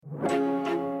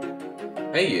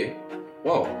Hey you.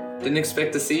 Whoa, didn't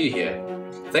expect to see you here.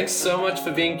 Thanks so much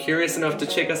for being curious enough to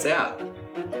check us out.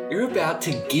 You're about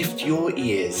to gift your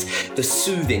ears the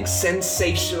soothing,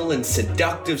 sensational, and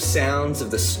seductive sounds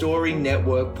of the Story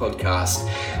Network podcast.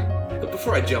 But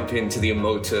before I jump into the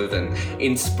emotive and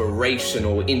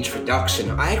inspirational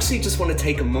introduction, I actually just want to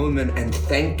take a moment and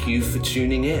thank you for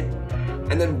tuning in,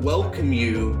 and then welcome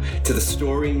you to the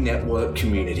Story Network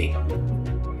community.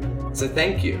 So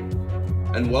thank you,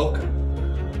 and welcome.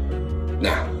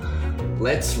 Now,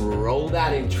 let's roll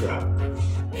that intro.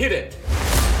 Hit it!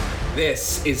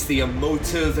 This is the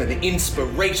emotive and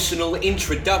inspirational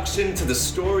introduction to the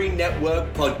Story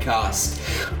Network podcast.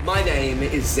 My name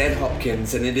is Zed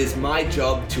Hopkins, and it is my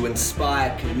job to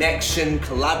inspire connection,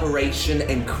 collaboration,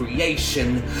 and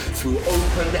creation through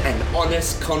open and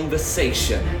honest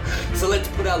conversation. So let's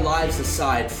put our lives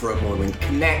aside for a moment,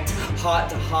 connect heart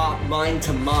to heart, mind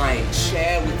to mind,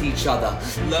 share with each other,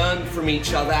 learn from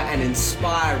each other, and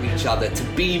inspire each other to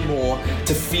be more,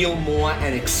 to feel more,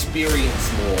 and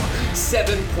experience more.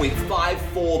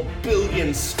 7.54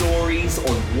 billion stories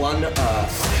on one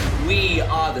earth. We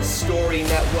are the Story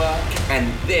Network,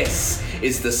 and this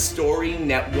is the Story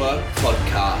Network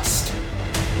podcast.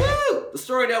 Woo! The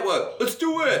Story Network, let's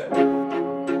do it!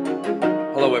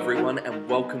 Hello everyone, and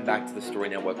welcome back to the Story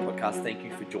Network podcast. Thank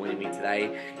you for joining me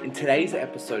today. In today's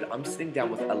episode, I'm sitting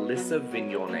down with Alyssa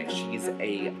Vignone. She's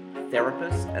a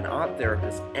therapist, an art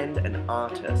therapist, and an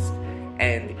artist.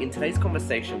 And in today's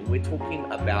conversation, we're talking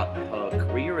about her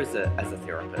career as a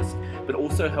therapist, but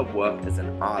also her work as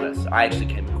an artist. I actually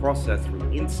came across her through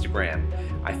Instagram.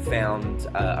 I found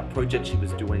a project she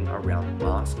was doing around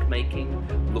mask making,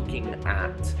 looking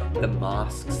at the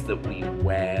masks that we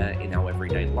wear in our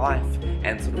everyday life,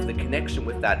 and sort of the connection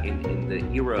with that in the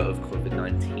era of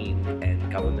COVID-19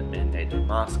 and government-mandated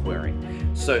mask wearing.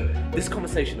 So this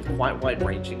conversation is quite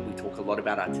wide-ranging. We talk a lot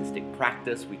about artistic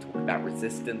practice, we talk about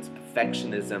resistance,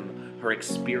 perfectionism, her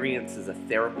experience as a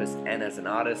therapist and as an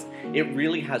artist. It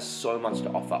really has so much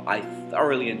to offer. I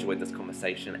thoroughly enjoyed this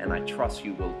conversation, and I trust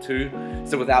you will too.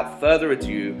 So without further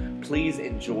ado, please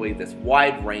enjoy this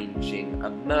wide-ranging,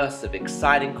 immersive,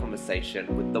 exciting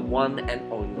conversation with the one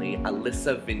and only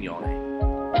Alyssa Vignone.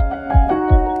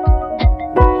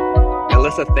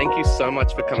 Alyssa, thank you so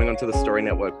much for coming onto the Story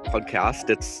Network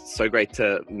podcast. It's so great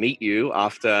to meet you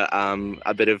after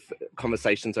a bit of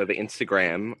conversations over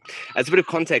Instagram. As a bit of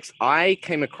context, I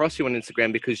came across you on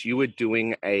Instagram because you were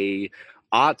doing a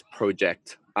art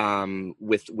project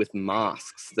with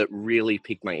masks that really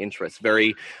piqued my interest.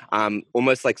 Very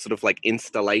almost like sort of like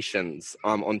installations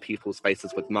on people's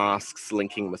faces with masks,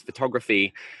 linking with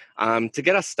photography. To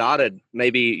get us started,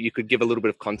 maybe you could give a little bit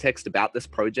of context about this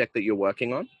project that you're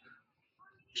working on.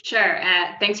 Sure.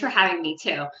 Thanks for having me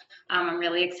too. I'm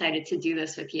really excited to do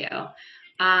this with you.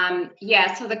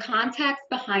 So the context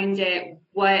behind it,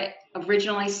 what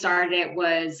originally started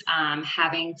was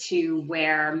having to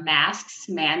wear masks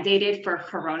mandated for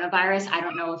coronavirus. I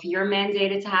don't know if you're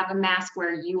mandated to have a mask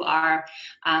where you are,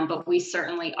 but we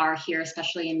certainly are here,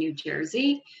 especially in New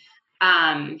Jersey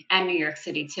and New York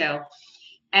City too.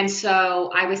 And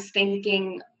so I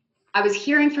was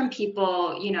hearing from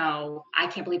people, I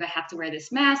can't believe I have to wear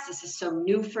this mask. This is so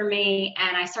new for me.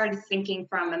 And I started thinking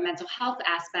from a mental health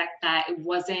aspect that it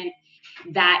wasn't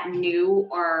that new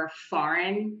or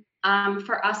foreign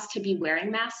for us to be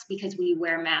wearing masks, because we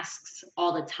wear masks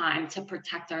all the time to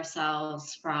protect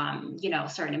ourselves from,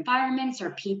 certain environments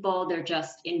or people. They're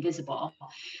just invisible,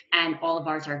 and all of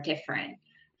ours are different.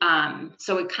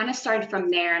 So it kind of started from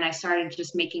there, and I started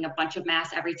just making a bunch of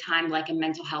masks every time like a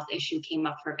mental health issue came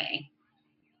up for me.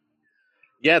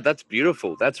 Yeah, that's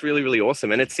beautiful. That's really, really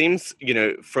awesome. And it seems,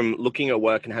 from looking at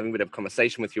work and having a bit of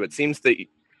conversation with you, it seems that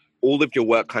all of your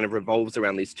work kind of revolves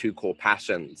around these two core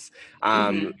passions,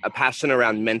 a passion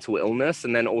around mental illness,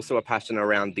 and then also a passion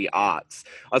around the arts.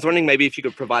 I was wondering maybe if you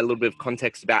could provide a little bit of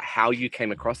context about how you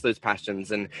came across those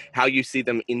passions and how you see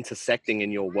them intersecting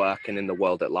in your work and in the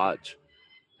world at large.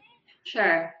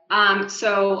 Sure.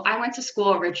 So I went to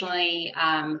school originally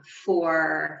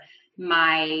for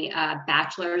my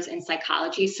bachelor's in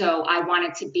psychology. So I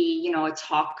wanted to be, a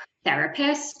talk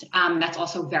therapist. That's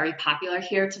also very popular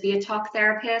here to be a talk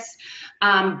therapist.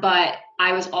 But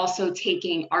I was also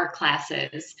taking art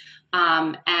classes.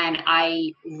 And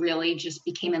I really just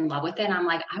became in love with it. And I'm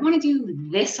like, I want to do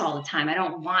this all the time. I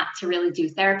don't want to really do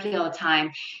therapy all the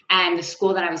time. And the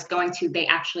school that I was going to, they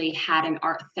actually had an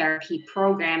art therapy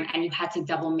program, and you had to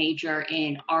double major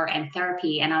in art and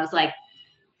therapy. And I was like,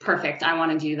 perfect, I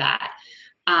want to do that.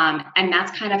 And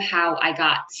that's kind of how I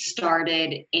got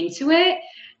started into it.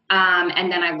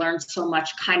 And then I learned so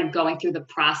much kind of going through the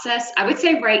process. I would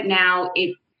say right now,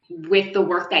 with the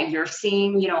work that you're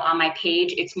seeing, you know, on my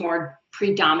page, it's more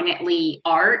predominantly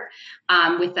art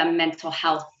with a mental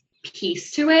health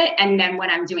piece to it. And then when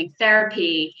I'm doing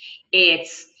therapy,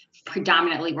 it's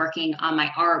predominantly working on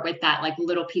my art with that like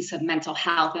little piece of mental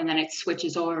health. And then it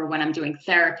switches over when I'm doing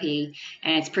therapy,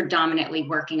 and it's predominantly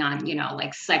working on, you know,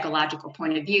 like psychological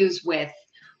point of views with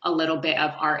a little bit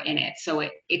of art in it. So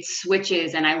it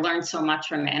switches, and I learn so much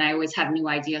from it, and I always have new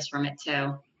ideas from it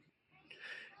too.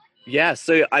 Yeah,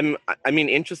 so I mean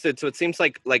interested. So it seems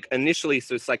like initially,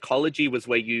 so psychology was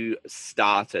where you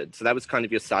started. So that was kind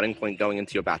of your starting point going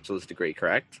into your bachelor's degree,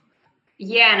 correct?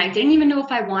 Yeah, and I didn't even know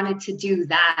if I wanted to do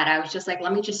that. I was just like,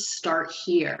 let me just start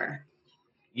here.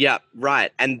 Yeah,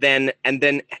 right. And then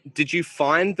did you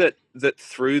find that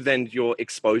through then your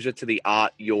exposure to the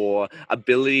art, your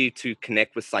ability to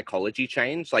connect with psychology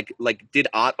changed? Like did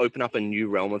art open up a new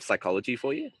realm of psychology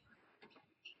for you?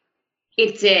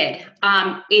 It did.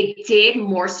 It did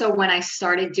more so when I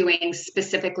started doing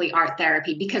specifically art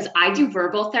therapy, because I do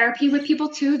verbal therapy with people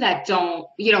too that don't,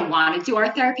 you know, want to do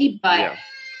art therapy, but Yeah.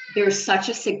 there's such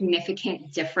a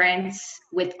significant difference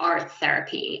with art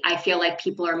therapy. I feel like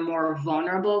people are more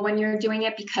vulnerable when you're doing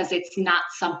it because it's not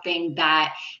something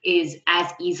that is as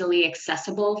easily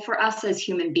accessible for us as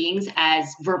human beings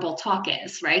as verbal talk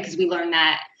is, right? Because we learn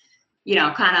that, you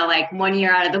know, kind of like 1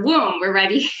 year out of the womb, we're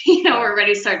ready, you know, Yeah. we're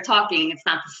ready to start talking. It's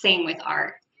not the same with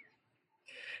art.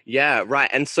 Yeah, right.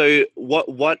 And so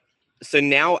what so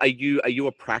now are you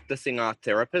a practicing art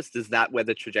therapist? Is that where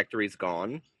the trajectory's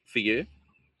gone for you?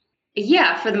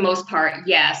 Yeah, for the most part,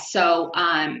 yes. So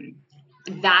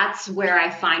that's where I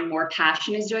find more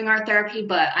passion is doing art therapy,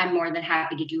 but I'm more than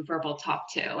happy to do verbal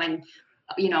talk too, and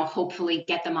you know, hopefully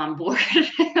get them on board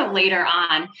later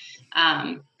on.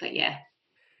 But yeah.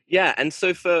 Yeah, and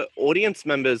so for audience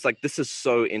members, like this is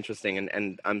so interesting,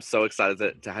 and I'm so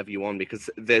excited to have you on because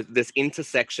there's this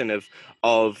intersection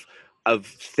of of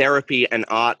therapy and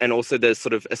art, and also there's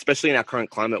sort of, especially in our current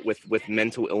climate with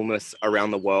mental illness around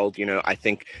the world. You know, I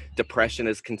think depression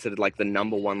is considered like the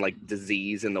number one like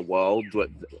disease in the world, which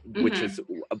Mm-hmm. is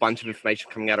a bunch of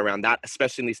information coming out around that,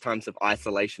 especially in these times of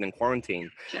isolation and quarantine.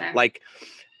 Sure. Like,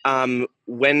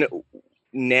 when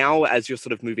now as you're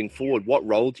sort of moving forward, what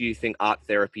role do you think art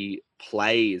therapy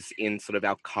plays in sort of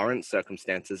our current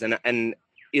circumstances, and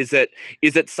is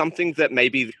it something that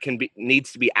maybe can be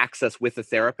needs to be accessed with a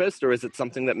therapist, or is it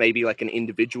something that maybe like an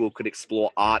individual could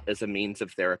explore art as a means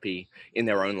of therapy in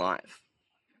their own life?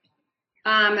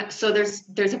 So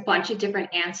there's a bunch of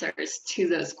different answers to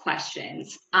those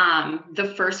questions.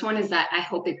 The first one is that I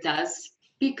hope it does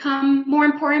become more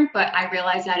important, but I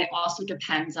realize that it also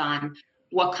depends on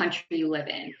what country you live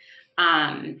in.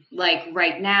 Like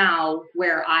right now,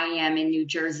 where I am in New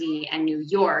Jersey and New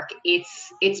York,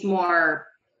 it's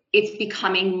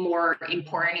becoming more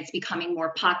important. It's becoming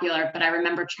more popular. But I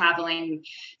remember traveling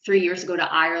 3 years ago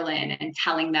to Ireland and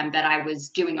telling them that I was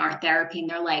doing art therapy. And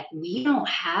they're like, we don't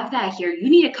have that here. You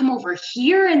need to come over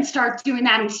here and start doing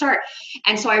that and start.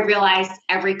 And so I realized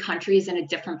every country is in a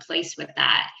different place with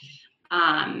that.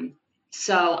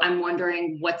 So I'm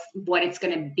wondering what it's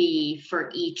going to be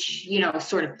for each, you know,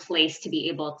 sort of place to be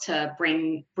able to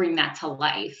bring that to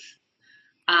life.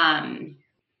 Um,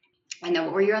 and then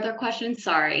what were your other questions?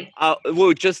 Sorry.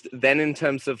 Well, just then in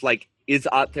terms of like, is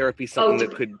art therapy something Oh,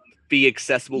 that could be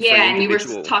accessible for an yeah, and you were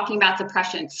individual? talking about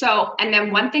depression. So, and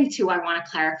then one thing too, I want to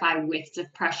clarify with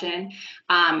depression,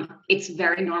 it's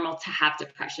very normal to have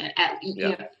depression.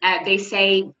 Yeah. They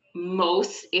say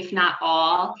most, if not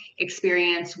all,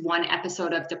 experience one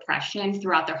episode of depression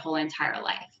throughout their whole entire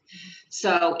life.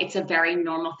 So it's a very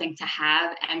normal thing to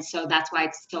have. And so that's why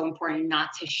it's so important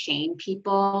not to shame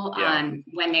people Yeah.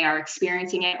 when they are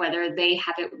experiencing it, whether they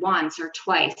have it once or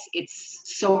twice. It's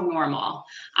so normal.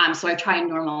 So I try and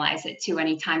normalize it too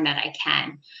anytime that I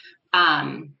can.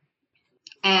 Um,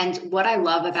 and what I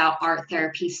love about art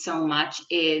therapy so much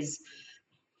is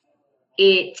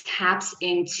it taps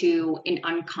into an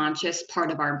unconscious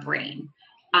part of our brain.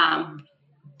 Um,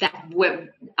 that what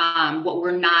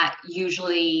we're not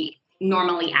usually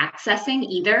normally accessing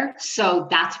either. So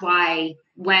that's why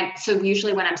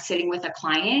usually when I'm sitting with a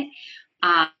client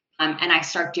and I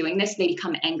start doing this, they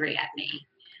become angry at me.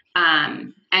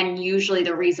 And usually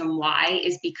the reason why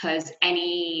is because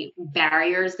any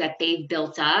barriers that they've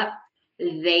built up,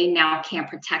 they now can't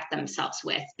protect themselves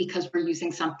with, because we're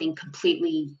using a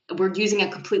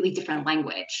completely different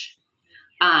language.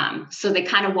 So they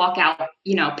kind of walk out,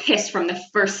 you know, pissed from the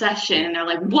first session, and they're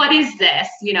like, what is this?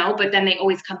 You know, but then they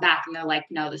always come back and they're like,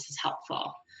 no, this is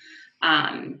helpful.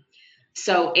 Um,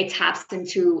 so it taps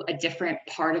into a different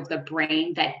part of the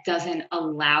brain that doesn't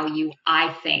allow you,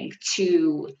 I think,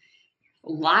 to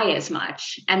lie as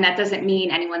much. And that doesn't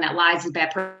mean anyone that lies is a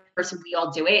bad person. We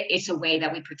all do it. It's a way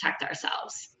that we protect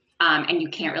ourselves. And you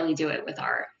can't really do it with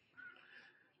art.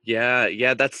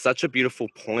 Yeah, that's such a beautiful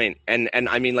point. And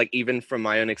I mean, like, even from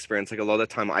my own experience, like a lot of the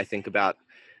time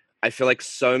I feel like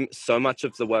so much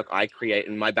of the work I create,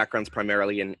 and my background's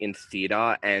primarily in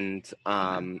theater and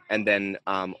then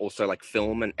also like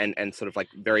film and sort of like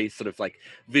very sort of like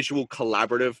visual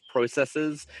collaborative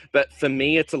processes. But for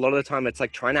me, it's a lot of the time it's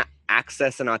like trying to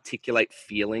access and articulate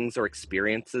feelings or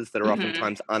experiences that are Mm-hmm.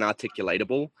 oftentimes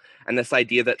unarticulatable. And this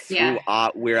idea that through Yeah.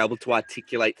 art we're able to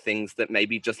articulate things that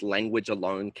maybe just language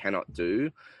alone cannot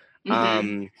do.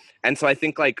 Mm-hmm. And so I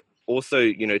think like also,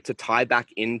 you know, to tie back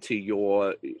into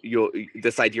your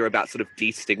this idea about sort of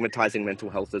destigmatizing mental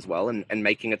health as well, and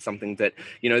making it something that,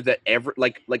 you know, that every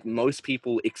like most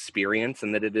people experience,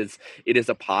 and that it is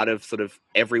a part of sort of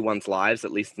everyone's lives,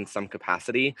 at least in some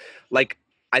capacity. Like,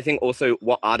 I think also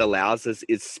what art allows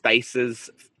is spaces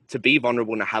to be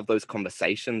vulnerable and to have those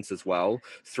conversations as well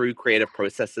through creative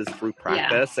processes, through Yeah.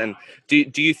 practice. And do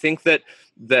you think that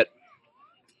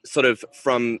sort of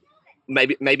from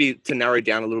maybe to narrow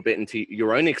down a little bit into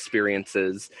your own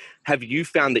experiences, have you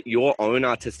found that your own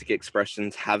artistic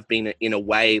expressions have been in a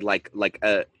way like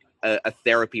a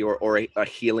therapy or a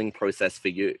healing process for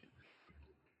you?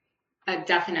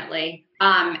 Definitely.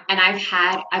 And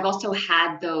I've also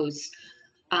had those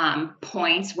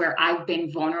points where I've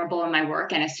been vulnerable in my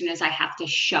work. And as soon as I have to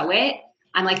show it,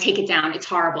 I'm like, take it down. It's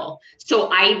horrible.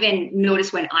 So I even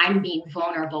notice when I'm being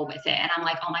vulnerable with it and I'm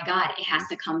like, oh my God, it has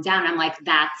to come down. I'm like,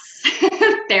 that's,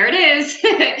 there it is.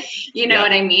 You know Yeah.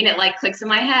 what I mean? It like clicks in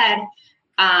my head.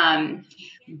 Um,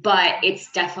 but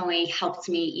it's definitely helped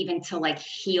me even to like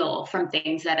heal from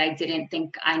things that I didn't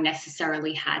think I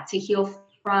necessarily had to heal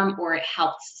from, or it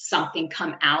helped something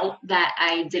come out that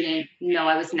I didn't know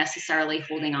I was necessarily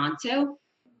holding on to.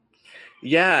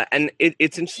 Yeah, and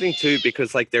it's interesting too,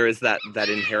 because like there is that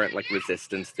inherent like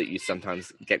resistance that you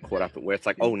sometimes get caught up at, where it's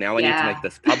like, oh, now I need to Yeah. make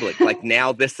this public, like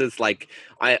now this is like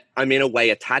I'm in a way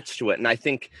attached to it. And I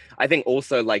think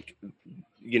also like,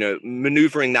 you know,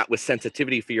 maneuvering that with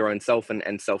sensitivity for your own self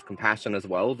and self-compassion as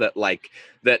well, that like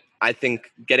that I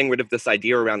think getting rid of this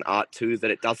idea around art too,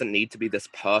 that it doesn't need to be this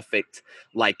perfect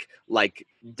like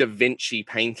Da Vinci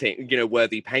painting, you know,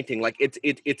 worthy painting. Like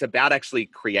it's about actually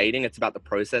creating, it's about the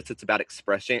process, it's about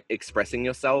expressing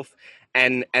yourself,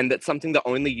 and that's something that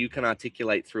only you can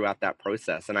articulate throughout that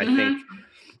process. And I think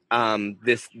Mm-hmm.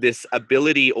 this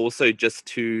ability also just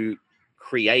to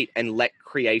create and let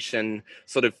creation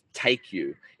sort of take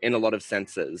you in a lot of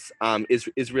senses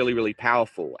is really really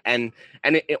powerful. And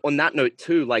on that note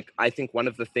too, like I think one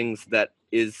of the things that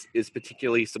is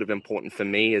particularly sort of important for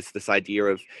me is this idea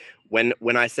of when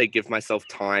I say give myself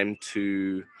time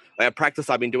to, like, a practice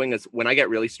I've been doing is when I get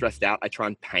really stressed out, I try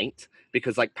and paint,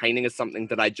 because like painting is something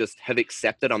that I just have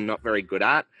accepted I'm not very good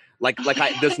at. Like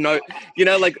I there's no, you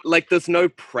know, like there's no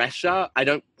pressure. I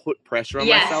don't put pressure on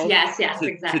Yes, myself yes, yes, to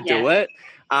exactly. do Yes,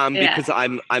 it, because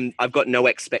yes, I've got no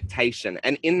expectation.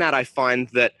 And in that, I find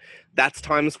that that's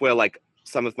times where like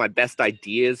some of my best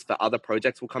ideas for other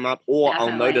projects will come up, or I'll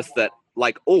definitely. notice that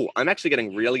like, oh, I'm actually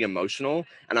getting really emotional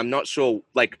and I'm not sure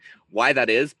like why that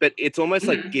is, but it's almost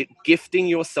like Mm-hmm. gifting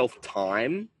yourself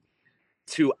time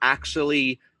to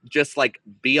actually just like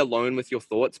be alone with your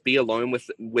thoughts, be alone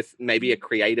with maybe a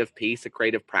creative piece, a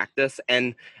creative practice,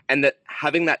 and that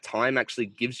having that time actually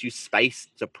gives you space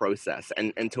to process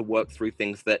and to work through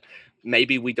things that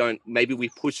maybe we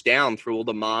push down through all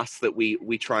the masks that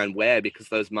we try and wear, because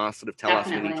those masks sort of tell us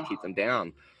we need to Definitely. keep them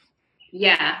down.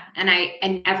 Yeah,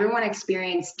 and everyone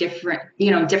experience different,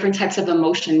 different types of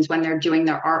emotions when they're doing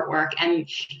their artwork. And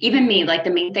even me, like the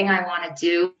main thing I want to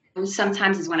do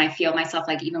sometimes is when I feel myself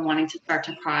like even wanting to start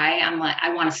to cry, I'm like,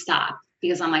 I want to stop,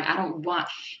 because I'm like, I don't want,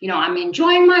 I'm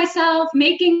enjoying myself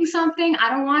making something. I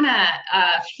don't want to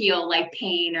feel like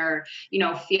pain or,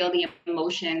 feel the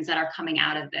emotions that are coming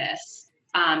out of this.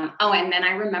 Oh, and then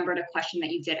I remembered a question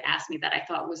that you did ask me that I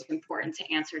thought was important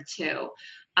to answer too.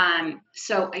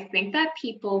 So I think that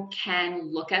people can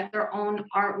look at their own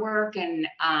artwork and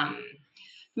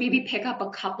maybe pick up a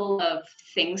couple of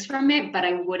things from it, but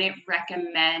I wouldn't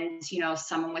recommend,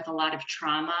 someone with a lot of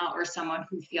trauma or someone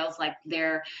who feels like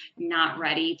they're not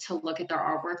ready to look at their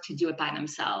artwork to do it by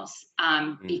themselves.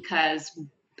 Mm. Because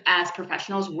as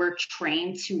professionals, we're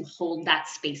trained to hold that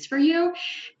space for you.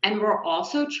 And we're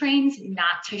also trained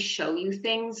not to show you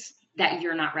things that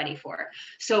you're not ready for.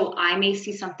 So I may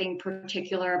see something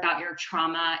particular about your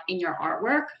trauma in your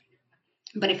artwork,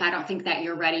 but if I don't think that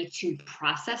you're ready to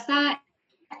process that,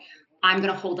 I'm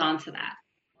going to hold on to that.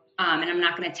 And I'm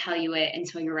not going to tell you it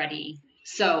until you're ready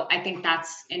So I think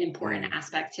that's an important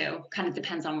aspect too. Kind of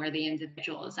depends on where the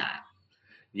individual is at.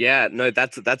 Yeah, no,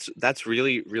 that's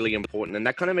really, really important. And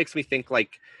that kind of makes me think,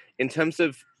 like, in terms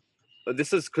of,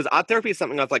 this is because art therapy is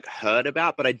something I've like heard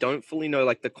about, but I don't fully know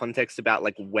like the context about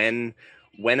like when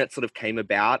it sort of came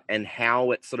about and how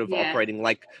it's sort of Yeah. operating.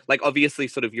 Like obviously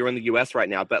sort of you're in the US right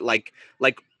now, but like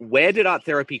where did art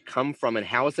therapy come from and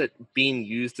how is it being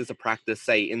used as a practice,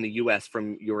 say, in the US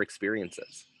from your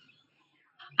experiences?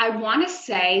 I want to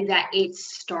say that it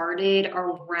started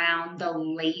around the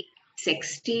late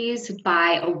 60s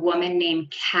by a woman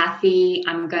named Kathy.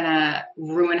 I'm going to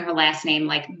ruin her last name,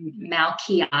 like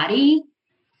Malchiati.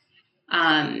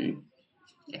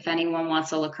 If anyone wants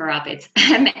to look her up, it's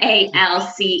Malchiodi.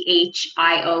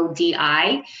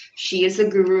 She is the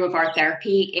guru of art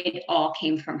therapy. It all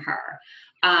came from her.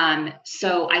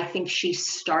 So I think she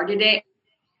started it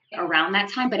around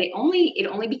that time, but it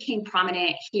only became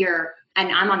prominent here. And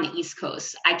I'm on the East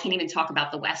Coast. I can't even talk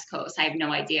about the West Coast. I have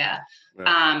no idea.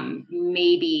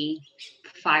 Maybe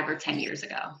 5 or 10 years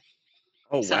ago.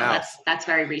 Oh, So wow. that's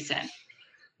very recent.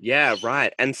 Yeah,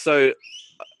 right. And so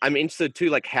I'm interested too,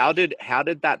 like how did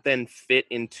that then fit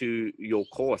into your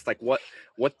course? Like what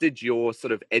did your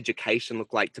sort of education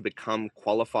look like to become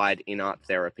qualified in art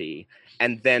therapy?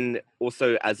 And then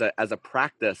also as a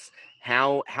practice,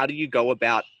 how do you go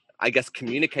about, I guess,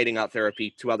 communicating art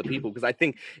therapy to other people? Because I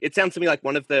think it sounds to me like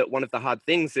one of the hard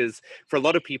things is for a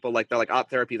lot of people, like they're like, art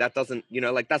therapy, that doesn't,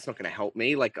 like that's not going to help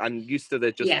me. Like I'm used to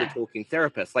the talking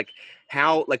therapist. Like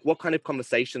what kind of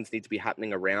conversations need to be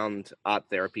happening around art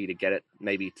therapy to get it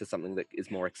maybe to something that is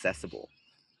more accessible?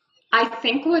 I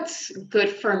think what's good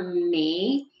for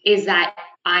me is that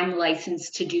I'm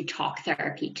licensed to do talk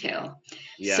therapy too.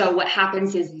 Yeah. So what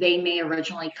happens is they may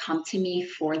originally come to me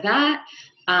for that.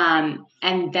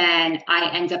 And then I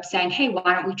end up saying, hey,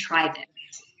 why don't we try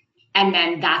this? And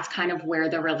then that's kind of where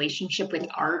the relationship with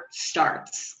art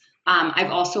starts.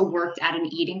 I've also worked at an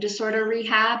eating disorder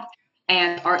rehab,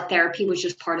 and art therapy was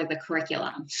just part of the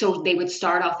curriculum. So they would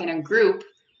start off in a group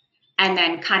and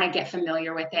then kind of get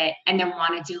familiar with it and then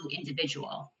want to do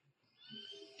individual.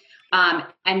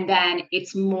 And then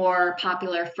it's more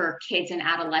popular for kids and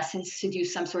adolescents to do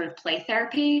some sort of play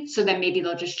therapy. So then maybe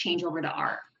they'll just change over to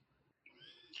art.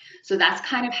 So that's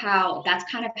kind of how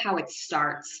it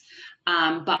starts.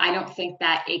 But I don't think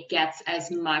that it gets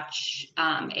as much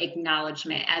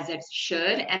acknowledgement as it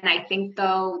should. And I think,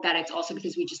 though, that it's also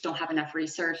because we just don't have enough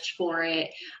research for it.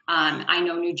 I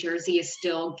know New Jersey is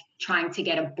still trying to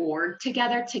get a board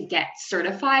together to get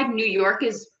certified. New York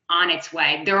is on its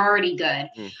way. They're already good.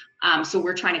 So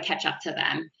we're trying to catch up to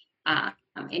them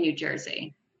in New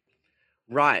Jersey.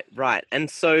 Right. And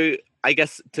so I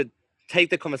guess to take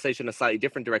the conversation a slightly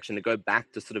different direction, to go back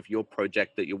to sort of your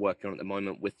project that you're working on at the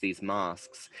moment with these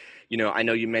masks, I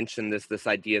know you mentioned this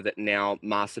idea that now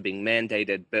masks are being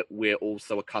mandated, but we're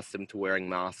also accustomed to wearing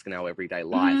masks in our everyday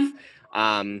life.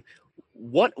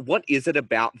 What is it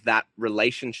about that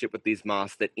relationship with these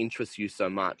masks that interests you so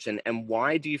much? And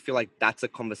why do you feel like that's a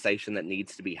conversation that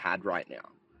needs to be had right now?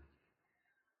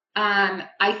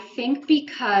 I think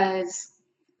because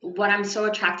what I'm so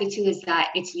attracted to is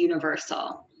that it's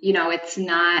universal. It's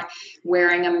not,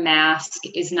 wearing a mask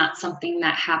is not something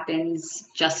that happens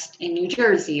just in New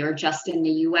Jersey or just in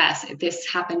the US. This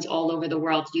happens all over the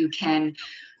world. You can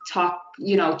talk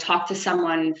to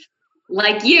someone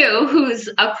like you who's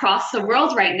across the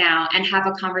world right now and have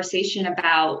a conversation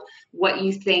about what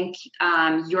you think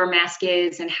your mask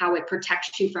is and how it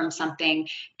protects you from something.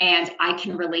 And I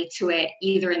can relate to it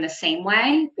either in the same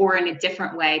way or in a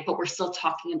different way, but we're still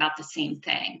talking about the same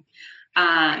thing.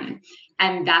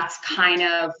 And that's kind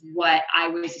of what I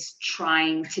was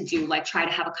trying to do, like try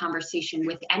to have a conversation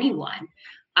with anyone.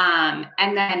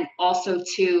 And then also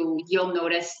too, you'll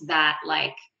notice that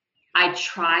like I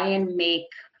try and make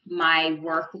my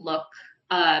work look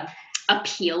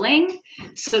appealing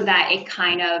so that it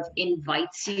kind of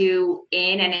invites you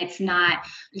in, and it's not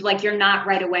like you're not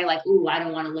right away like, ooh, I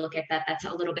don't want to look at that. That's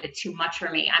a little bit too much for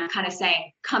me. I'm kind of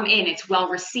saying, come in, it's well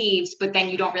received, but then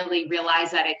you don't really realize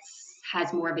that it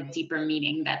has more of a deeper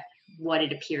meaning than what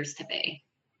it appears to be.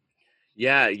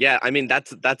 Yeah. I mean,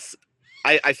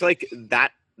 I feel like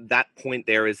that point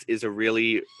there is a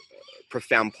really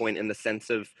profound point in the sense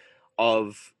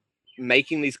of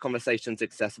making these conversations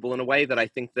accessible in a way that I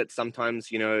think that sometimes,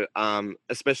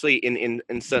 especially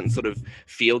in certain sort of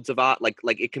fields of art, like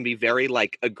it can be very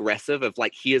like aggressive of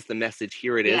like, here's the message,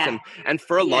 here it is. And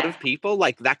for a lot of people,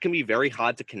 like that can be very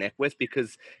hard to connect with,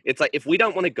 because it's like, if we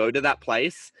don't want to go to that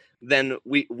place, then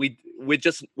we're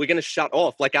going to shut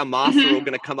off. Like our masks are all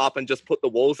going to come up and just put the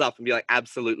walls up and be like,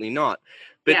 absolutely not.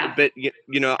 But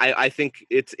you know, I think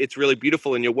it's really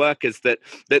beautiful in your work is that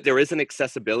there is an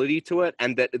accessibility to it,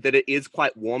 and that it is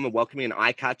quite warm and welcoming and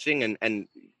eye catching. And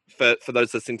for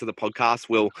those listening to the podcast,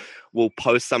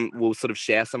 we'll sort of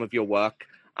share some of your work.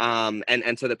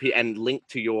 And so that and link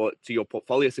to your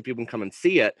portfolio so people can come and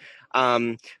see it.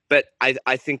 But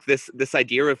I think this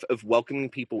idea of welcoming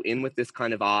people in with this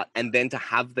kind of art and then to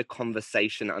have the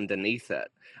conversation underneath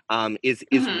it is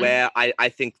where I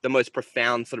think the most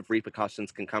profound sort of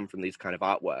repercussions can come from these kind of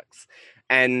artworks.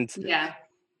 And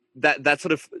that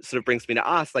sort of brings me to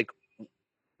ask, like,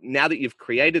 now that you've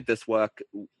created this work,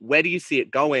 where do you see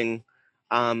it going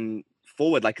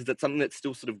forward? Like, is it something that's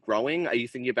still sort of growing? Are you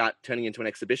thinking about turning into an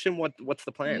exhibition? What's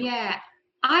the plan? Yeah,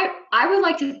 I would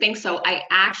like to think so. I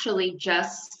actually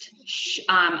just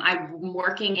I'm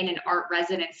working in an art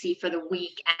residency for the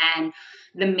week, and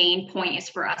the main point is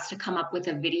for us to come up with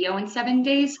a video in 7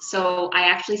 days. So I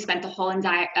actually spent the whole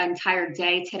entire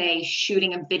day today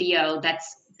shooting a video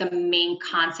that's the main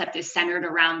concept is centered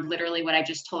around literally what I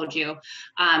just told you.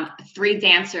 3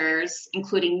 dancers,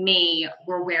 including me,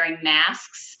 were wearing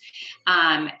masks.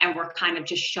 And we're kind of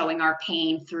just showing our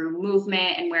pain through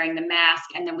movement and wearing the mask.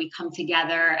 And then we come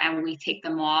together and we take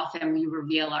them off and we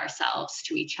reveal ourselves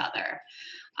to each other.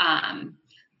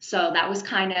 So that was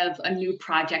kind of a new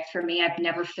project for me. I've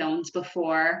never filmed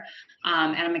before.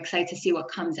 And I'm excited to see what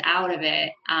comes out of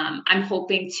it. I'm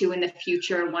hoping to, in the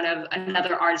future,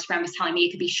 another artist friend was telling me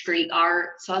it could be street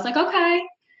art. So I was like, okay.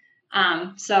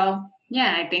 So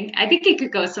yeah, I think it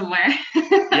could go somewhere.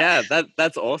 Yeah,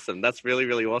 that's awesome. That's really,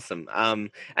 really awesome. And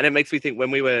it makes me think,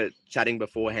 when we were chatting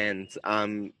beforehand,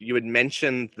 you had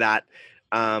mentioned that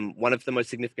one of the most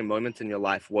significant moments in your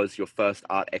life was your first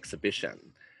art exhibition.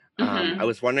 I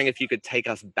was wondering if you could take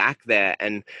us back there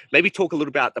and maybe talk a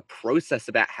little about the process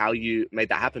about how you made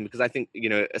that happen, because I think, you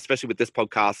know, especially with this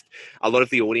podcast, a lot of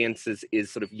the audience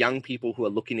is sort of young people who are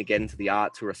looking to get into the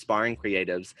arts, who are aspiring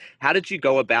creatives. How did you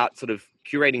go about sort of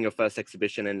curating your first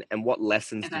exhibition, and what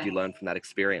lessons did you learn from that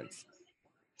experience?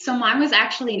 So mine was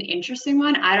actually an interesting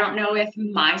one. I don't know if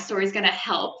my story is going to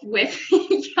help with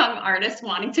young artists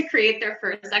wanting to create their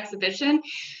first exhibition,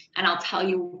 and I'll tell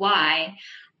you why.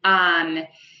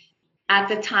 At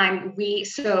the time,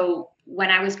 when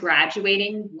I was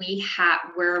graduating, I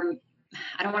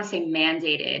don't want to say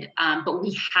mandated, but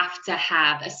we have to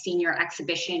have a senior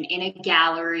exhibition in a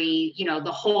gallery, you know,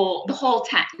 the whole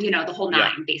 10, you know, the whole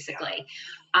 9, basically.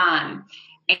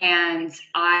 And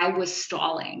I was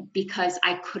stalling because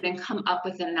I couldn't come up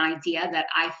with an idea that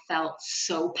I felt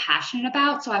so passionate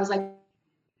about. So I was like,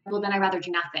 well, then I'd rather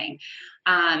do nothing.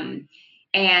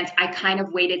 And I kind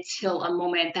of waited till a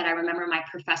moment that I remember my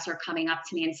professor coming up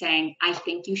to me and saying, I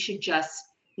think you should just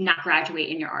not graduate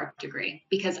in your art degree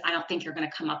because I don't think you're going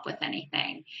to come up with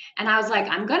anything. And I was like,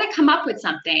 I'm going to come up with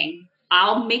something.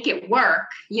 I'll make it work,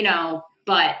 you know,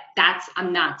 but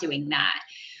I'm not doing that.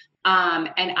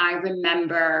 And I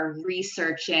remember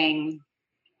researching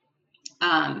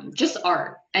just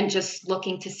art and just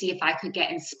looking to see if I could get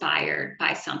inspired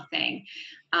by something.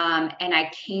 And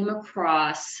I came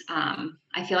across,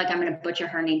 I feel like I'm going to butcher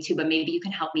her name too, but maybe you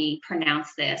can help me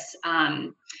pronounce this.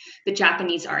 The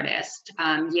Japanese artist,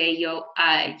 Yayoi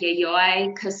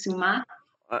Kusama.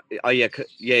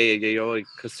 Yayoi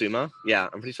Kusama. Yeah,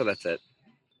 I'm pretty sure that's it.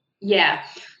 Yeah.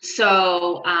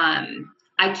 So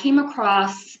I came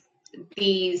across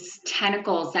these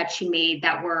tentacles that she made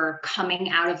that were coming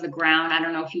out of the ground. I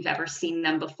don't know if you've ever seen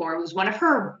them before. It was one of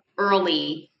her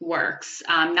early works,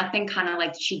 nothing kind of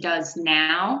like she does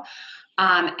now.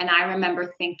 And I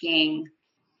remember thinking,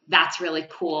 that's really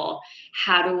cool.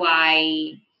 How do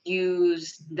I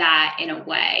use that in a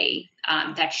way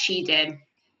that she did?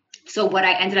 So what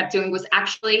I ended up doing was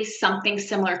actually something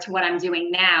similar to what I'm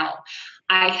doing now.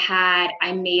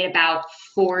 I made about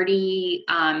 40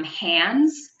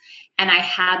 hands, and I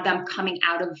had them coming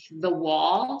out of the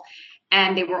wall,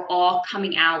 and they were all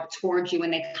coming out towards you,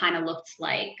 and they kind of looked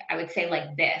like, I would say,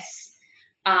 like this.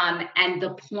 And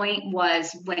the point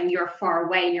was, when you're far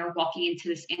away and you're walking into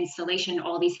this installation,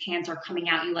 all these hands are coming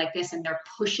at you like this, and they're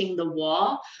pushing the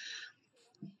wall.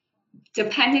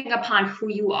 Depending upon who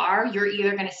you are, you're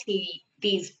either going to see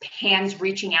these hands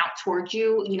reaching out towards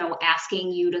you, you know,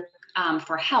 asking you to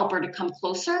for help or to come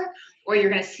closer, or you're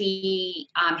going to see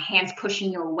hands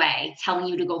pushing you away, telling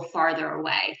you to go farther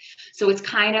away. So it's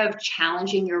kind of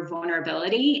challenging your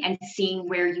vulnerability and seeing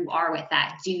where you are with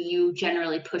that. Do you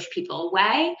generally push people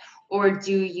away, or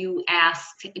do you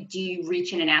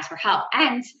reach in and ask for help?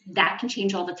 And that can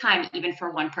change all the time, even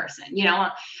for one person.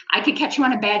 I could catch you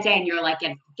on a bad day and you're like,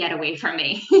 get away from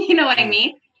me. You know what I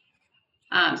mean?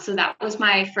 So that was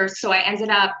my first. So I ended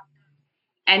up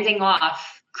ending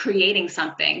off creating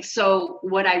something. So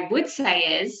what I would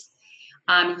say is,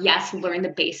 yes, learn the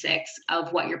basics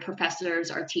of what your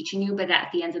professors are teaching you, but at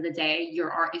the end of the day, your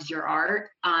art is your art,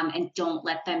 and don't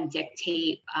let them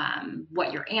dictate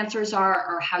what your answers are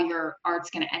or how your art's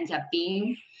going to end up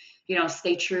being.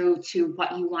 Stay true to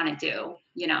what you want to do.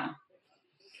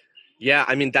 Yeah,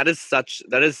 I mean that is such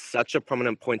a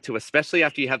prominent point too, especially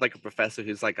after you have like a professor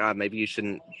who's like, maybe you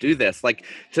shouldn't do this. Like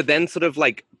to then sort of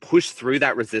like push through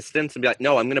that resistance and be like,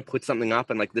 no, I'm going to put something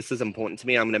up and like this is important to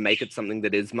me. I'm going to make it something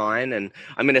that is mine, and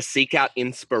I'm going to seek out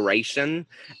inspiration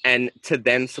and to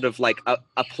then sort of like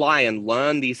apply and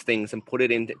learn these things and put it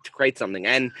in to create something.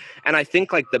 And I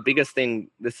think like the biggest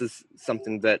thing, this is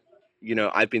something that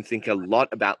I've been thinking a lot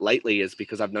about lately, is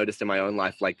because I've noticed in my own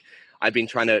life, like I've been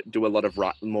trying to do a lot of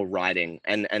more writing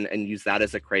and use that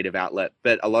as a creative outlet.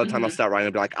 But a lot of time I'll start writing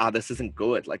and be like, this isn't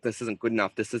good. Like, this isn't good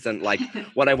enough. This isn't like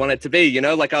what I want it to be,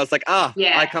 Like I was like,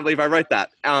 Yeah. I can't believe I wrote that.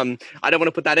 I don't want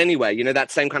to put that anywhere. That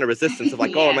same kind of resistance of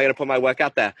like, Yeah. am I going to put my work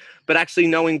out there? But actually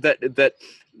knowing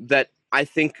that I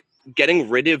think getting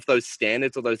rid of those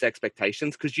standards or those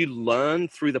expectations, because you learn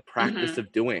through the practice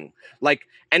of doing, like,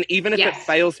 and even if it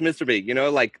fails miserably,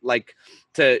 like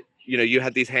to, you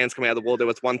had these hands coming out of the wall. There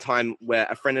was one time where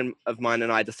a friend of mine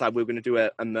and I decided we were going to do a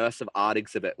immersive art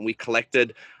exhibit, and we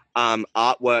collected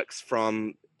artworks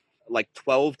from like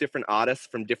 12 different artists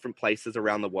from different places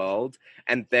around the world.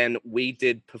 And then we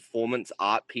did performance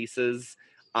art pieces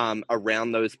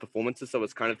around those performances. So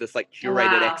it's kind of this like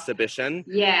curated exhibition.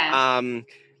 Yeah.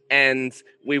 And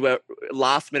we were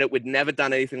last minute, we'd never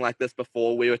done anything like this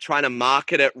before. We were trying to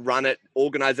market it, run it,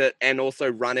 organize it, and also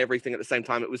run everything at the same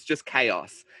time. It was just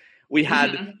chaos. We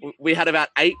had about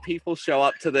 8 people show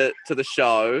up to the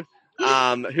show,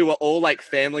 who were all like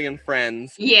family and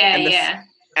friends.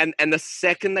 And the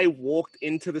second they walked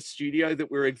into the studio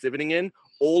that we were exhibiting in,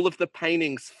 all of the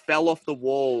paintings fell off the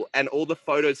wall and all the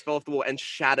photos fell off the wall and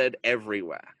shattered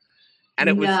everywhere. And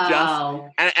it was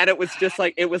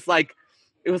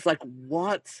it was like,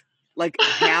 what? Like,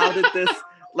 how did this,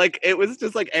 like, it was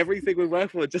just like everything we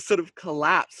worked for just sort of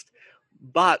collapsed.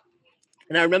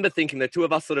 And I remember thinking the two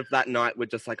of us sort of that night were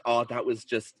just like, that was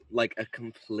just like a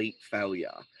complete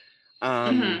failure.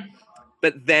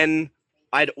 But then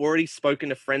I'd already spoken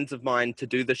to friends of mine to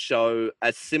do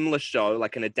a similar show,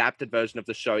 like an adapted version of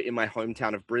the show in my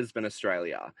hometown of Brisbane,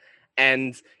 Australia.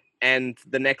 And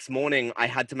the next morning I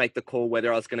had to make the call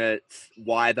whether I was going to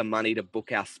wire the money to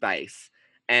book our space.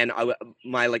 And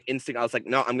my like instinct, I was like,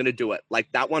 no, I'm going to do it.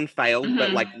 Like that one failed,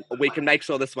 but like we can make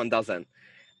sure this one doesn't.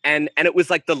 And it was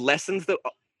like the lessons that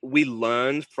we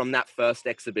learned from that first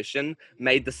exhibition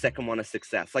made the second one a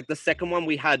success. Like the second one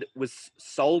we had was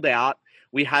sold out.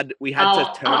 We had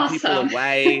to turn people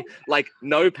away. Like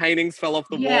no paintings fell off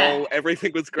the wall.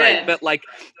 Everything was great. Good. But like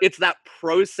it's that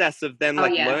process of then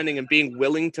learning and being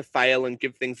willing to fail and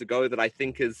give things a go that I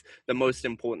think is the most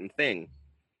important thing.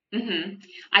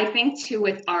 I think too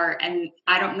with art, and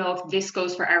I don't know if this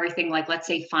goes for everything, like let's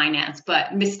say finance,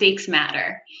 but mistakes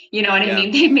matter. You know what I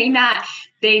mean?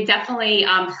 They definitely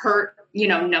hurt,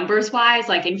 numbers wise,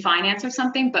 like in finance or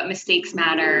something, but mistakes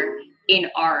matter in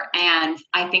art. And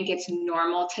I think it's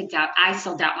normal to doubt. I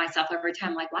still doubt myself every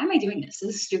time, like, why am I doing this?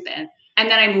 This is stupid. And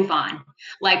then I move on.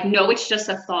 Like, no, it's just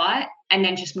a thought, and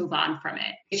then just move on from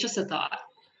it. It's just a thought.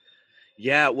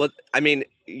 Yeah, well, I mean,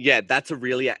 yeah, that's a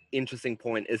really interesting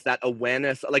point, is that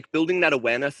awareness, like building that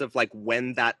awareness of like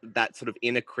when that sort of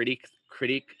inner critic,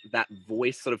 that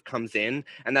voice sort of comes in,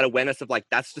 and that awareness of like,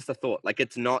 that's just a thought. Like,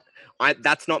 that's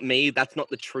not me. That's not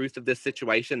the truth of this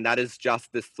situation. That is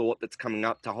just this thought that's coming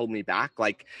up to hold me back.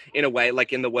 Like in a way,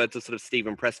 like in the words of sort of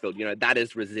Stephen Pressfield, that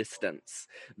is resistance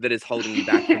that is holding you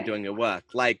back from doing your work.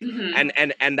 Like, and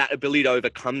that ability to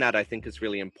overcome that, I think, is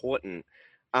really important.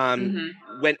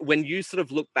 When you sort of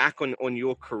look back on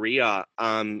your career,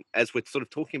 as we're sort of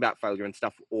talking about failure and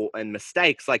stuff and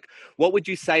mistakes, like what would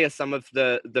you say are some of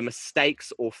the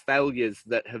mistakes or failures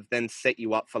that have then set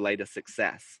you up for later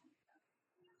success?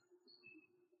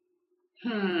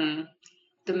 The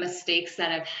mistakes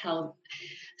that have held.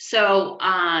 So,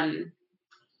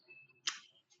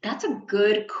 that's a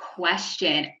good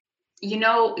question. You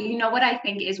know what I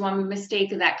think is one mistake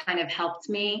that kind of helped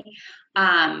me.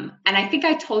 And I think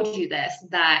I told you this,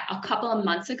 that a couple of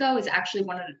months ago is actually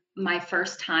one of my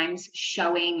first times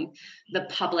showing the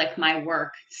public my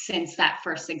work since that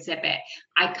first exhibit.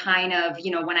 I kind of,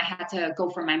 when I had to go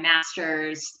for my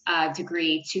master's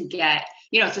degree to get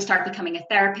to start becoming a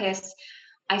therapist.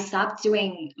 I stopped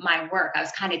doing my work. I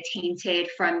was kind of tainted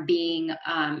from being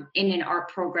in an art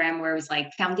program where it was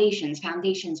like foundations,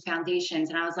 foundations, foundations.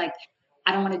 And I was like,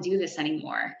 I don't want to do this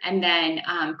anymore. And then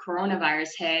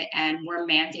coronavirus hit and we're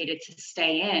mandated to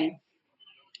stay in.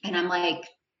 And I'm like,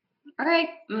 all right,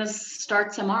 I'm going to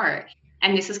start some art.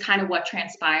 And this is kind of what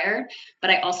transpired. But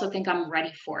I also think I'm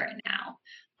ready for it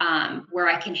now, where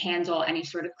I can handle any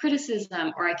sort of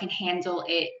criticism, or I can handle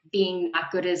it being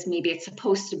not good as maybe it's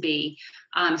supposed to be.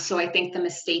 So I think the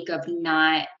mistake of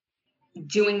not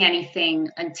doing anything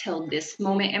until this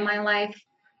moment in my life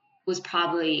was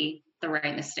probably the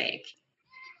right mistake.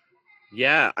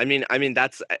 Yeah, I mean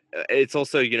that's it's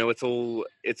also,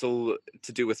 it's all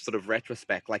to do with sort of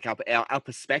retrospect. Like our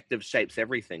perspective shapes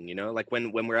everything. Like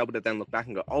when we're able to then look back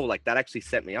and go, oh, like that actually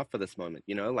set me up for this moment.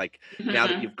 Like now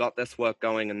that Mm-hmm. you've got this work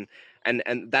going,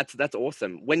 and that's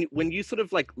awesome. When you sort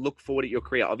of like look forward at your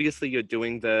career, obviously you're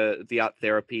doing the art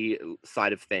therapy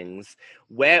side of things.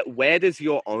 Where does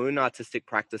your own artistic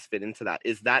practice fit into that?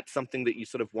 Is that something that you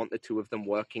sort of want the two of them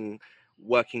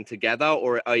working together,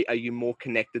 or are you more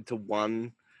connected to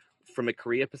one from a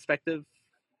career perspective?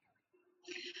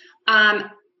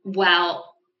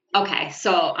 Well, okay,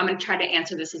 so I'm going to try to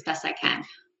answer this as best I can.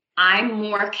 I'm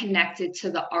more connected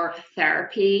to the art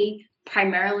therapy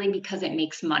primarily because it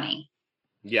makes money,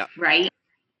 Yeah, right?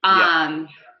 yeah, Um,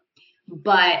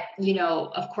 but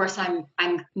of course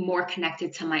I'm more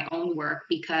connected to my own work,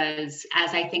 because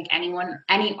as I think any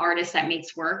artist that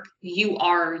makes work, you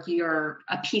are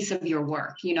a piece of your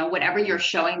work. Whatever you're mhm,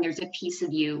 showing, there's a piece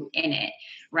of you in it,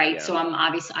 right? yeah, So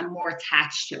I'm more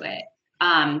attached to it.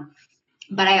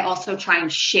 But I also try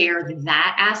and share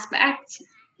that aspect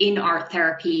in art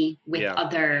therapy with yeah,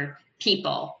 other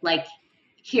people. Like,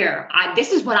 here,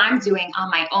 this is what I'm doing on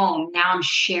my own. Now I'm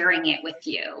sharing it with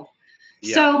you.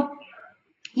 yeah. So,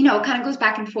 it kind of goes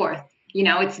back and forth.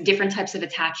 It's different types of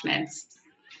attachments.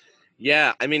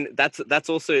 Yeah, I mean that's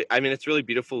also, I mean, it's really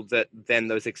beautiful that then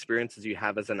those experiences you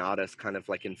have as an artist kind of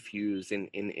like infuse in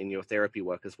your therapy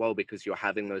work as well, because you're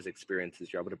having those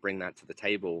experiences, you're able to bring that to the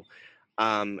table.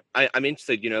 I'm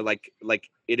interested, like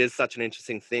it is such an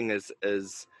interesting thing as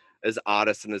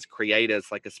artists and as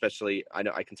creators, like especially I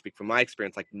know I can speak from my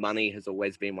experience, like money has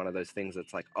always been one of those things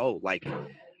that's like, oh, like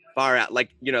far out,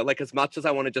 like like as much as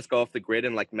I want to just go off the grid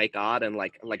and like make art and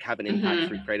like have an impact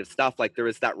through Hmm. creative stuff, like there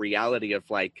is that reality of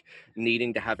like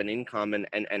needing to have an income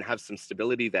and have some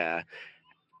stability there.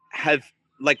 Have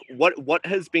like what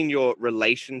has been your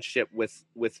relationship with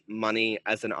money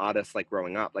as an artist, like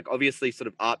growing up? Like obviously sort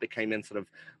of art became in sort of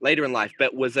later in life,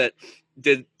 but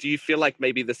do you feel like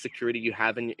maybe the security you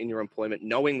have in your employment,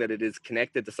 knowing that it is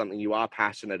connected to something you are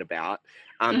passionate about,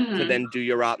 to Hmm. then do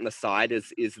your art on the side,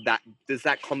 is that, does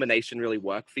that combination really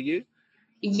work for you?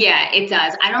 Yeah, it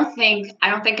does. I don't think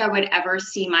I would ever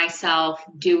see myself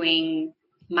doing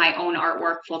my own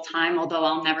artwork full time, although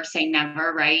I'll never say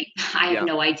never, right? I have Yeah,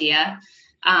 no idea.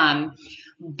 Um,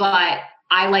 but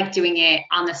I like doing it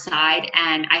on the side,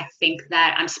 and I think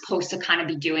that I'm supposed to kind of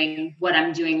be doing what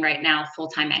I'm doing right now full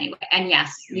time anyway. And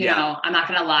yes, yeah, I'm not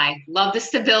gonna lie, love the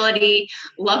stability,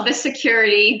 love the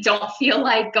security, don't feel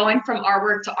like going from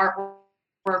artwork to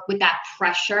artwork with that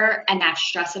pressure and that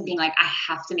stress of being like, I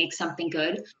have to make something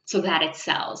good so that it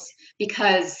sells.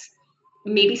 Because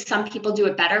maybe some people do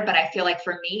it better, but I feel like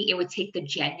for me, it would take the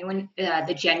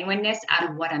genuineness out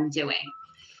of what I'm doing.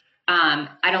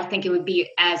 I don't think it would be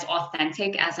as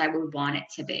authentic as I would want it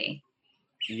to be.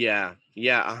 yeah,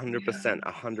 100%,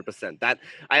 100%. That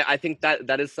I think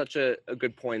that is such a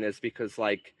good point, is because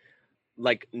like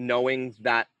knowing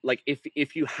that, like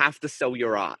if you have to sell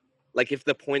your art, like if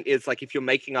the point is like if you're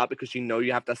making art because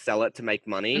you have to sell it to make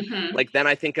money, Hmm. like then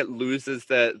I think it loses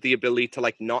the ability to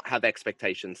like not have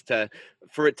expectations, to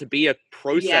for it to be a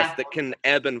process Yeah. that can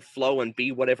ebb and flow and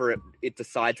be whatever it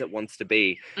decides it wants to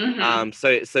be. Hmm.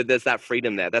 So there's that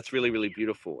freedom there. That's really, really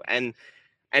beautiful. And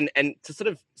to sort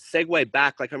of segue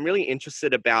back, like I'm really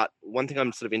interested about, one thing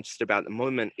I'm sort of interested about at the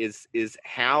moment is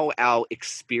how our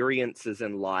experiences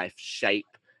in life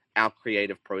shape our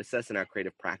creative process and our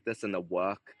creative practice and the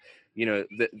work,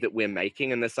 that we're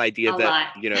making. And this idea A that, lot.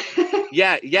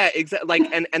 yeah, exactly. Like,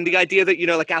 and the idea that,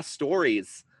 like our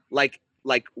stories, like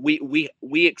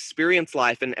we experience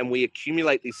life, and we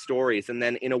accumulate these stories, and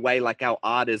then in a way, like our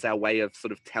art is our way of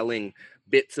sort of telling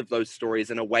bits of those stories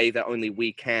in a way that only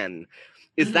we can.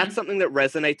 Is that Hmm. something that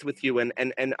resonates with you?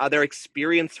 And are there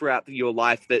experiences throughout your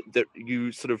life that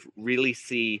you sort of really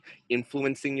see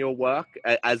influencing your work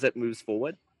as it moves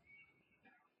forward?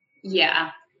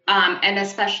 Yeah. And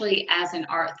especially as an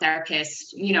art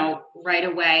therapist, right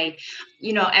away,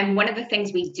 and one of the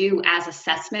things we do as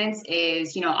assessments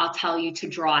is, I'll tell you to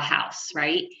draw a house,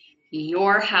 right?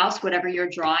 Your house, whatever you're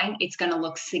drawing, it's going to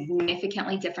look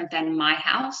significantly different than my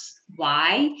house.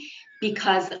 Why?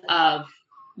 Because of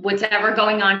whatever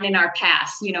going on in our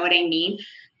past. You know what I mean?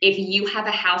 If you have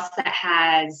a house that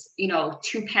has,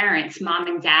 two parents, mom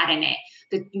and dad in it,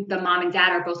 the mom and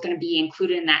dad are both going to be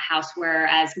included in that house.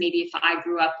 Whereas maybe if I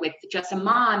grew up with just a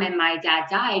mom and my dad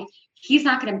died, he's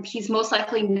most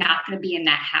likely not going to be in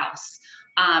that house.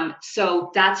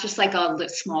 So that's just like a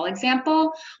small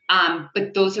example.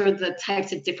 But those are the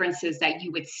types of differences that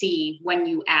you would see when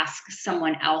you ask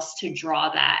someone else to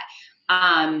draw that.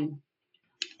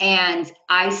 And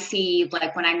I see,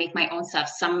 like, when I make my own stuff,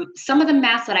 some of the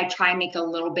masks that I try and make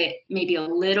maybe a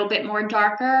little bit more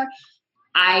darker,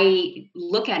 I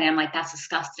look at it, I'm like, that's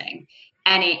disgusting.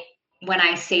 And when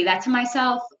I say that to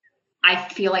myself, I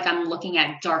feel like I'm looking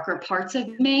at darker parts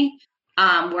of me,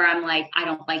 where I'm like, I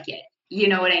don't like it. You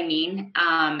know what I mean?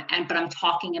 But I'm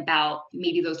talking about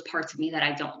maybe those parts of me that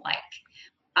I don't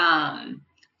like.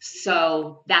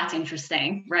 So that's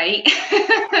interesting, right?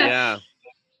 Yeah.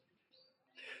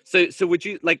 So would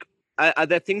you like? Are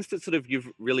there things that sort of you've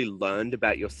really learned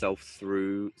about yourself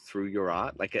through your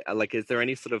art? Like, is there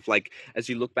any sort of, like, as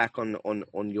you look back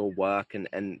on your work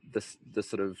and the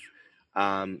sort of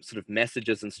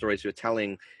messages and stories you're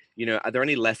telling, are there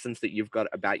any lessons that you've got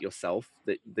about yourself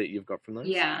that you've got from those?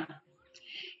 Yeah.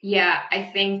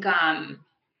 I think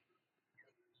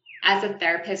as a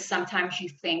therapist, sometimes you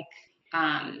think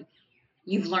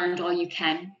you've learned all you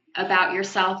can about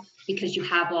yourself because you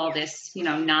have all this,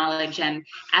 knowledge. And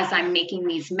as I'm making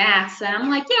these masks, and I'm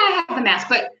like, yeah, I have the mask,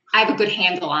 but I have a good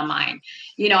handle on mine.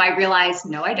 I realize,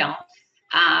 no, I don't.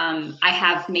 I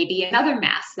have maybe another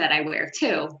mask that I wear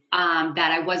too,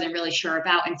 that I wasn't really sure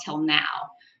about until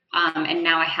now. And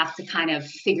now I have to kind of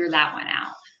figure that one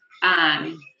out.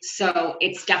 So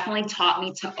it's definitely taught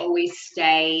me to always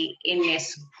stay in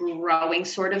this growing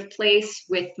sort of place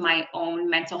with my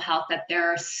own mental health, that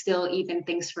there are still even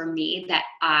things for me that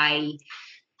I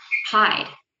hide.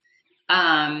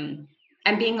 And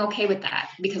being okay with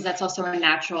that, because that's also a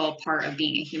natural part of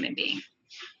being a human being.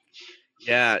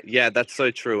 Yeah, that's so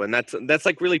true. And that's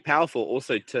like really powerful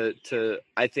also to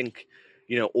I think,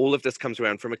 all of this comes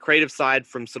around from a creative side,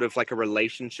 from sort of like a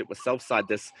relationship with self side,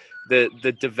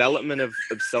 the development of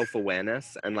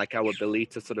self-awareness and like our ability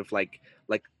to sort of like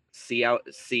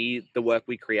see the work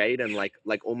we create and like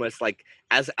almost like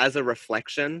as a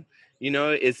reflection,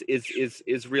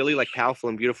 is really like powerful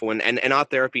and beautiful. And art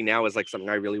therapy now is like something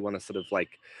I really want to sort of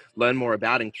like learn more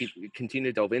about and continue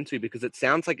to delve into, because it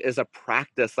sounds like as a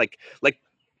practice, like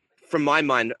from my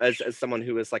mind, as someone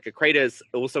who is like a creator,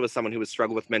 also as someone who has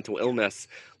struggled with mental illness,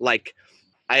 like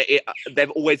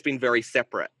they've always been very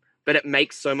separate, but it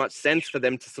makes so much sense for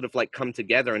them to sort of like come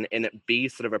together and it be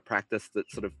sort of a practice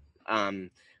that sort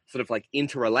of like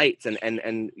interrelates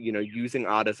and using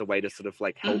art as a way to sort of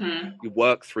like help you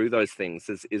work through those things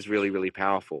is really, really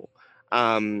powerful.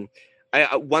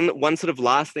 One sort of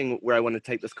last thing where I want to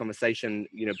take this conversation,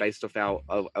 based off our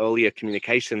earlier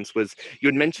communications, was you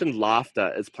had mentioned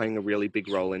laughter as playing a really big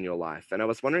role in your life. And I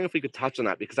was wondering if we could touch on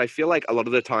that, because I feel like a lot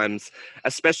of the times,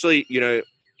 especially,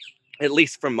 at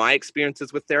least from my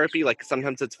experiences with therapy, like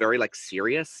sometimes it's very like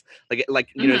serious,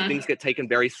 things get taken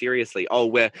very seriously. Oh,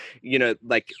 where,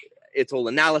 like it's all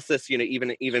analysis,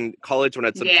 even college, when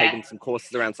I'd sort of taken some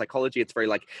courses around psychology, it's very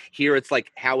like, here it's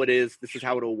like how it is, this is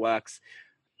how it all works.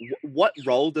 What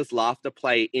role does laughter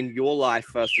play in your life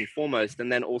first and foremost,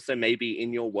 and then also maybe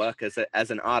in your work as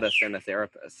an artist and a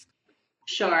therapist?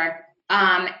 Sure.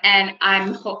 And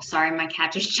sorry, my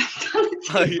cat just jumped on the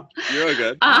table. You're all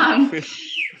good.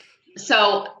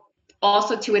 So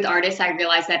also too, with artists, I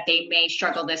realize that they may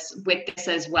struggle with this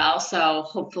as well. So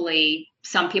hopefully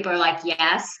some people are like,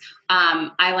 yes.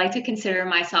 I like to consider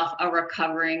myself a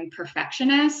recovering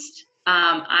perfectionist.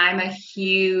 I'm a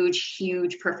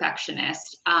huge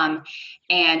perfectionist. And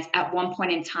at one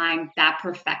point in time, that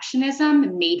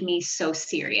perfectionism made me so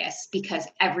serious because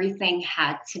everything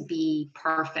had to be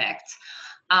perfect.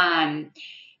 And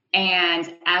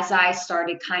as I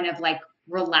started kind of like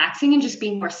relaxing and just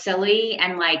being more silly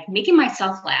and like making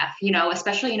myself laugh,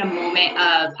 especially in a moment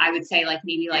of, I would say, like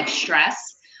maybe like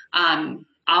stress,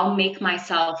 I'll make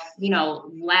myself,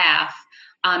 laugh.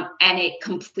 And it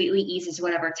completely eases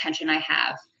whatever tension I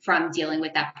have from dealing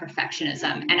with that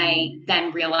perfectionism. And I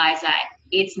then realize that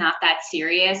it's not that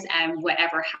serious, and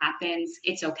whatever happens,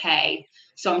 it's okay.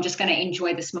 So I'm just going to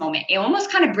enjoy this moment. It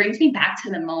almost kind of brings me back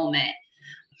to the moment.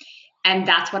 And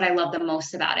that's what I love the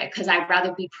most about it, because I'd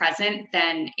rather be present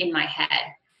than in my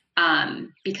head.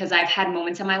 because I've had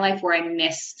moments in my life where I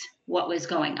missed what was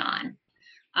going on.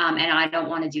 And I don't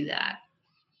want to do that.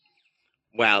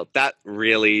 Wow, that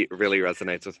really, really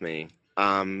resonates with me.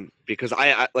 Because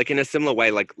I like in a similar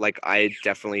way, like I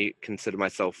definitely consider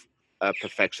myself a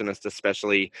perfectionist,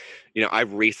 especially,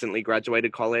 I've recently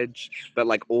graduated college, but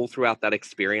like all throughout that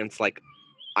experience, like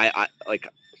I like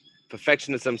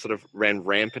perfectionism sort of ran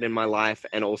rampant in my life,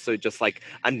 and also just like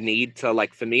a need to,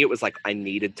 like, for me it was like I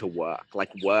needed to work.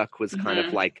 Like work was kind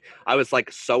of like, I was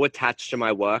like so attached to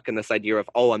my work and this idea of,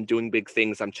 oh, I'm doing big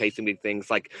things, I'm chasing big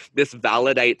things, like this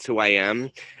validates who I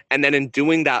am. And then in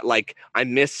doing that, like I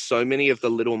miss so many of the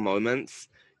little moments,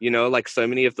 like so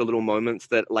many of the little moments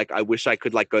that like I wish I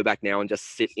could like go back now and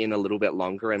just sit in a little bit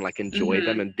longer and like enjoy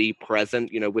them and be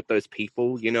present, with those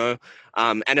people,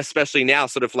 and especially now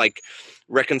sort of like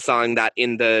reconciling that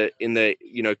in the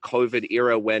COVID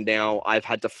era, where now I've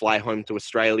had to fly home to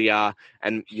Australia,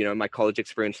 and my college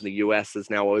experience in the US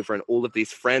is now over, and all of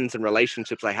these friends and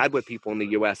relationships I had with people in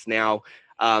the US now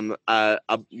are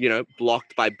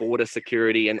blocked by border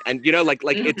security, and like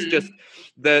it's just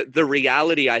the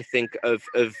reality, I think, of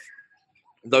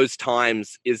those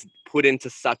times is put into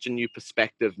such a new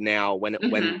perspective now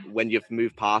when you've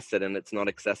moved past it and it's not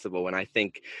accessible. And I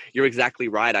think you're exactly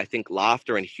right. I think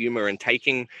laughter and humor and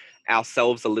taking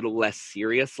ourselves a little less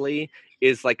seriously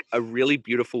is like a really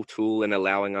beautiful tool in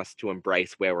allowing us to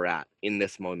embrace where we're at in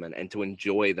this moment and to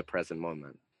enjoy the present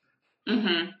moment.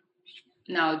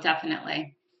 No,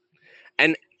 definitely.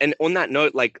 And on that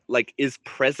note, like is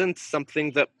presence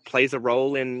something that plays a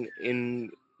role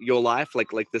in your life,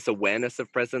 like this awareness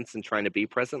of presence and trying to be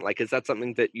present? Like, is that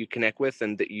something that you connect with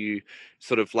and that you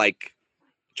sort of like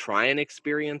try and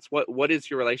experience? What is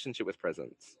your relationship with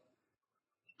presence?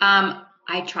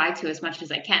 I try to as much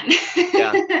as I can.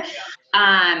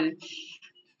 Yeah.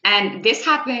 And this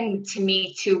happened to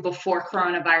me too before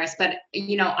coronavirus, but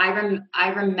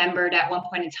I remembered at one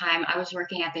point in time I was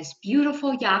working at this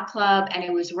beautiful yacht club, and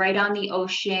it was right on the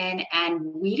ocean, and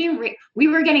we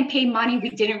were getting paid money.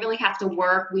 We didn't really have to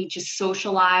work. We just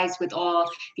socialized with all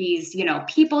these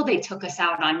people. They took us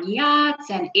out on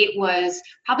yachts, and it was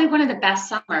probably one of the best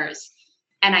summers,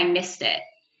 and I missed it.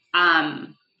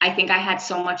 I think I had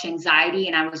so much anxiety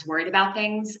and I was worried about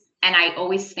things. And I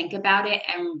always think about it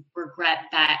and regret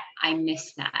that I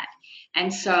missed that.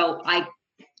 And so I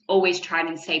always try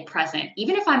to stay present,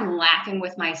 even if I'm laughing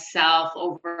with myself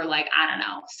over, like, I don't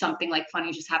know, something like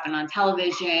funny just happened on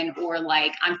television, or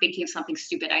like I'm thinking of something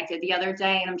stupid I did the other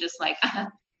day and I'm just like,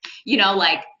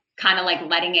 like kind of like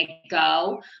letting it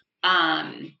go.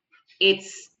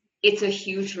 It's a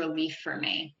huge relief for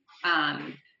me.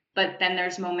 But then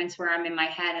there's moments where I'm in my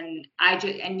head and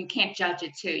and you can't judge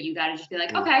it too. You got to just be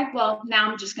like, okay, well,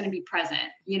 now I'm just going to be present,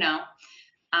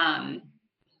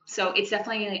 So it's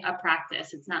definitely a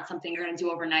practice. It's not something you're going to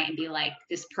do overnight and be like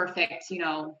this perfect,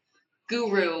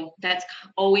 guru that's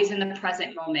always in the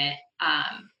present moment.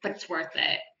 But it's worth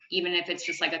it, even if it's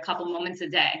just like a couple moments a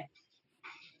day.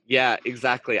 Yeah,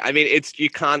 exactly. I mean, you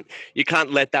can't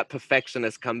let that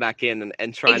perfectionist come back in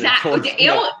and try exactly.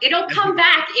 It'll come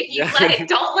back if you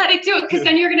don't let it do it, because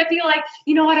then you're gonna feel like,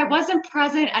 you know what, I wasn't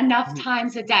present enough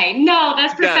times a day. No,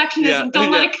 that's perfectionism.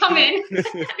 Don't let it come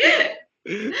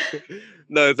in.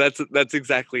 No, that's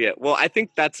exactly it. Well, I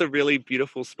think that's a really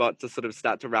beautiful spot to sort of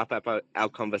start to wrap up our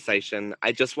conversation.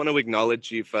 I just want to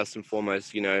acknowledge you first and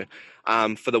foremost,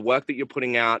 for the work that you're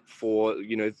putting out, for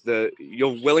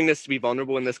your willingness to be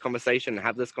vulnerable in this conversation and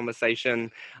have this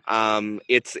conversation.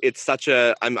 It's such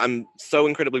a I'm so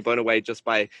incredibly blown away just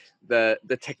by the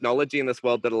technology in this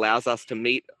world that allows us to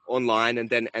meet online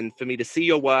and for me to see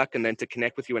your work and then to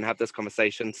connect with you and have this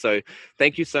conversation. So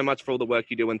thank you so much for all the work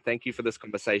you do, and thank you for this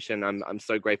conversation. I'm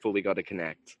so grateful we got to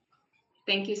connect.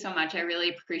 Thank you so much. I really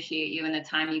appreciate you and the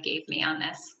time you gave me on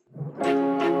this.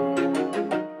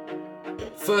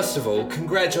 First of all,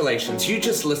 congratulations. You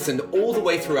just listened all the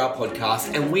way through our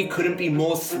podcast, and we couldn't be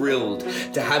more thrilled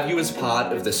to have you as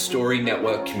part of the Story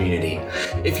Network community.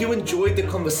 If you enjoyed the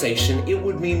conversation, it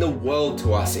would mean the world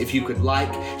to us if you could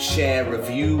like, share,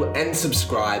 review, and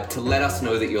subscribe to let us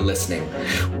know that you're listening.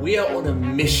 We are on a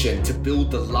mission to build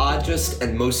the largest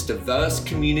and most diverse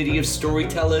community of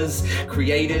storytellers,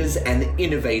 creators, and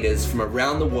innovators from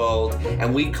around the world,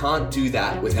 and we can't do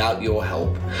that without your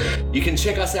help. You can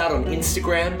check us out on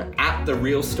Instagram at The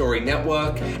Real Story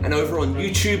Network, and over on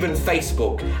YouTube and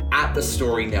Facebook at The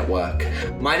Story Network.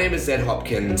 My name is Zed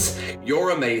Hopkins, you're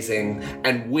amazing,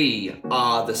 and we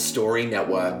are The Story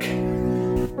Network.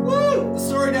 Woo! The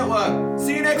Story Network!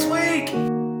 See you next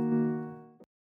week!